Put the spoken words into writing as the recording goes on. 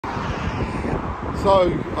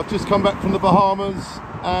So I've just come back from the Bahamas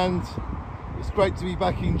and it's great to be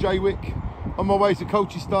back in Jaywick. On my way to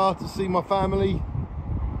Colchester to see my family.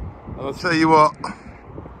 And I'll tell you what,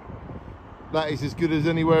 that is as good as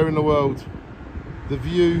anywhere in the world. The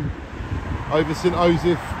view over St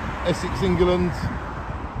Joseph, Essex, England,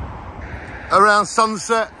 around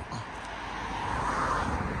sunset.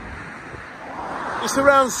 It's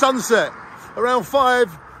around sunset, around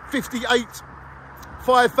 5:58,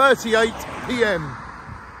 5:38 p.m.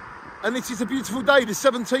 And it is a beautiful day, the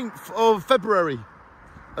 17th of February.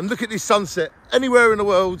 And look at this sunset. Anywhere in the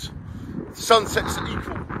world, sunsets are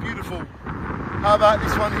equal, beautiful. How about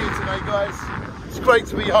this one here today, guys? It's great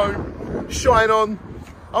to be home, shine on.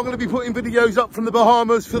 I'm gonna be putting videos up from the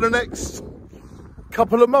Bahamas for the next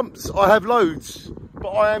couple of months. I have loads, but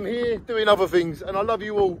I am here doing other things and I love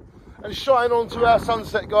you all. And shine on to our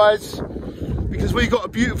sunset, guys, because we got a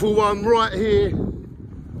beautiful one right here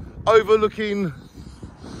overlooking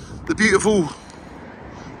the beautiful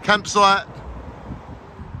campsite,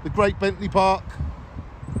 the Great Bentley Park,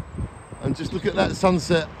 and just look at that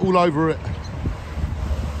sunset all over it.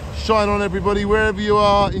 Shine on, everybody, wherever you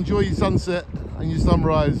are, enjoy your sunset and your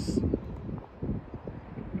sunrise.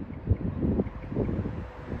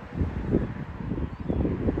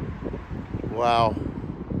 Wow.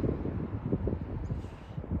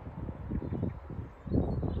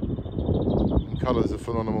 Colours are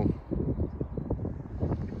phenomenal.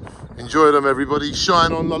 Enjoy them, everybody.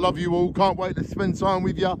 Shine on. I love you all. Can't wait to spend time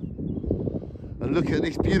with you. And look at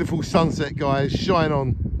this beautiful sunset, guys. Shine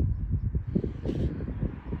on.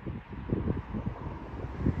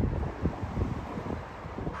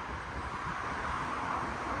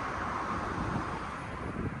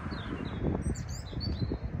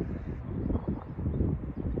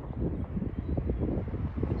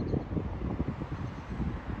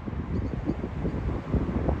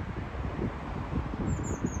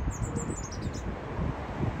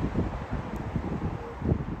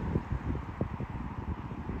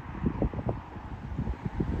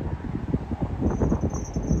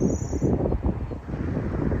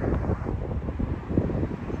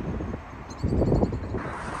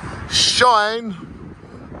 Shine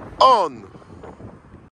on.